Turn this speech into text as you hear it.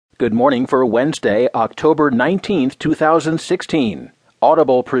Good morning for Wednesday, October 19th, 2016.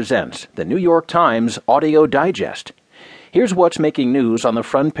 Audible presents the New York Times Audio Digest. Here's what's making news on the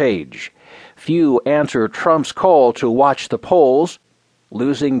front page. Few answer Trump's call to watch the polls.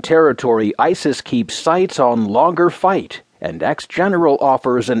 Losing territory, ISIS keeps sights on longer fight, and ex-general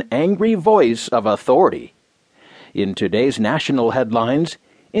offers an angry voice of authority. In today's national headlines,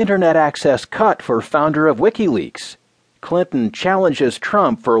 Internet access cut for founder of WikiLeaks. Clinton challenges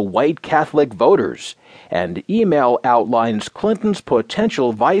Trump for white Catholic voters, and email outlines Clinton's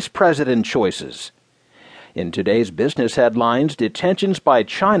potential vice president choices. In today's business headlines, detentions by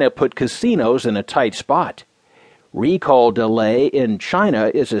China put casinos in a tight spot. Recall delay in China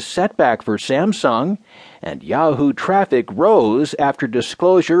is a setback for Samsung, and Yahoo traffic rose after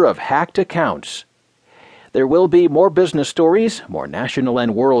disclosure of hacked accounts. There will be more business stories, more national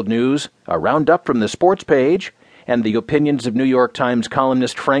and world news, a roundup from the sports page, and the opinions of New York Times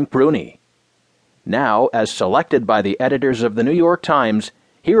columnist Frank Bruni. Now, as selected by the editors of the New York Times,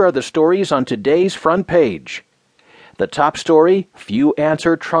 here are the stories on today's front page. The top story, few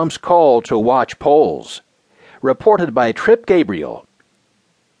answer Trump's call to watch polls. Reported by Trip Gabriel.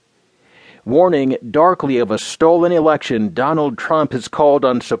 Warning darkly of a stolen election, Donald Trump has called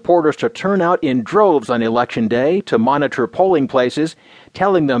on supporters to turn out in droves on Election Day to monitor polling places,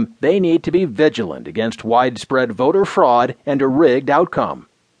 telling them they need to be vigilant against widespread voter fraud and a rigged outcome.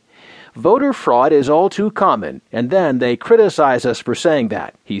 Voter fraud is all too common, and then they criticize us for saying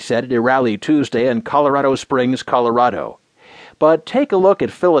that, he said at a rally Tuesday in Colorado Springs, Colorado. But take a look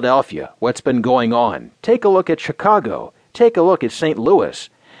at Philadelphia, what's been going on. Take a look at Chicago. Take a look at St. Louis.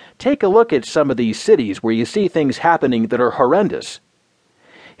 Take a look at some of these cities where you see things happening that are horrendous.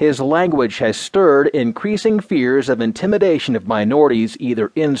 His language has stirred increasing fears of intimidation of minorities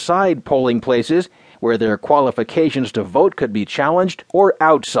either inside polling places, where their qualifications to vote could be challenged, or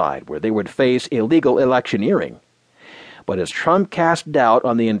outside, where they would face illegal electioneering. But as Trump cast doubt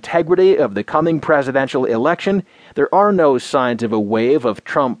on the integrity of the coming presidential election, there are no signs of a wave of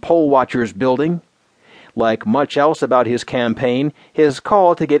Trump poll watchers building. Like much else about his campaign, his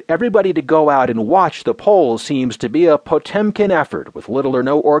call to get everybody to go out and watch the polls seems to be a Potemkin effort with little or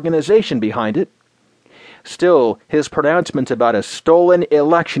no organization behind it. Still, his pronouncements about a stolen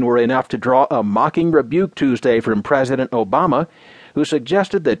election were enough to draw a mocking rebuke Tuesday from President Obama, who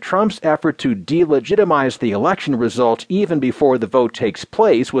suggested that Trump's effort to delegitimize the election results even before the vote takes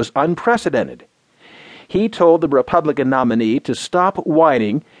place was unprecedented. He told the Republican nominee to stop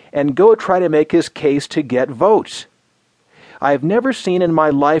whining and go try to make his case to get votes. I've never seen in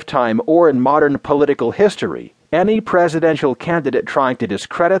my lifetime or in modern political history any presidential candidate trying to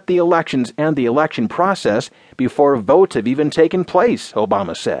discredit the elections and the election process before votes have even taken place,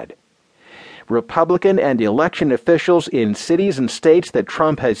 Obama said. Republican and election officials in cities and states that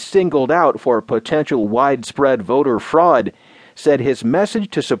Trump has singled out for potential widespread voter fraud said his message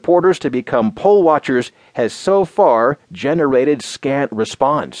to supporters to become poll watchers has so far generated scant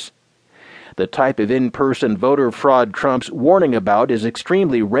response. The type of in-person voter fraud Trump's warning about is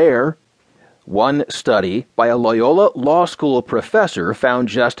extremely rare. One study by a Loyola Law School professor found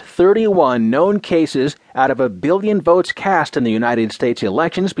just 31 known cases out of 1 billion votes cast in the United States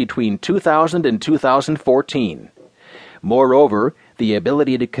elections between 2000 and 2014. Moreover, the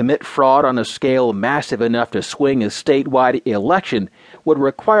ability to commit fraud on a scale massive enough to swing a statewide election would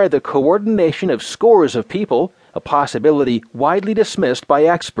require the coordination of scores of people, a possibility widely dismissed by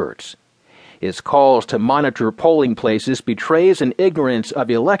experts. His calls to monitor polling places betrays an ignorance of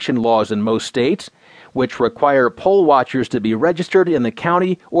election laws in most states, which require poll watchers to be registered in the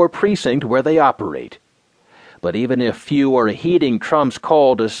county or precinct where they operate. But even if few are heeding Trump's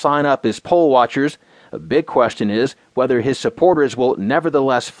call to sign up as poll watchers, a big question is whether his supporters will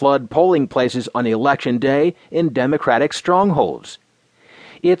nevertheless flood polling places on Election Day in Democratic strongholds.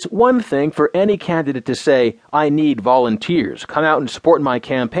 It's one thing for any candidate to say, "I need volunteers, come out and support my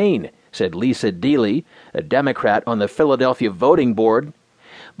campaign," said Lisa Deeley, a Democrat on the Philadelphia voting board.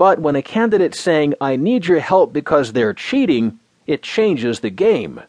 But when a candidate's saying, "I need your help because they're cheating," it changes the game.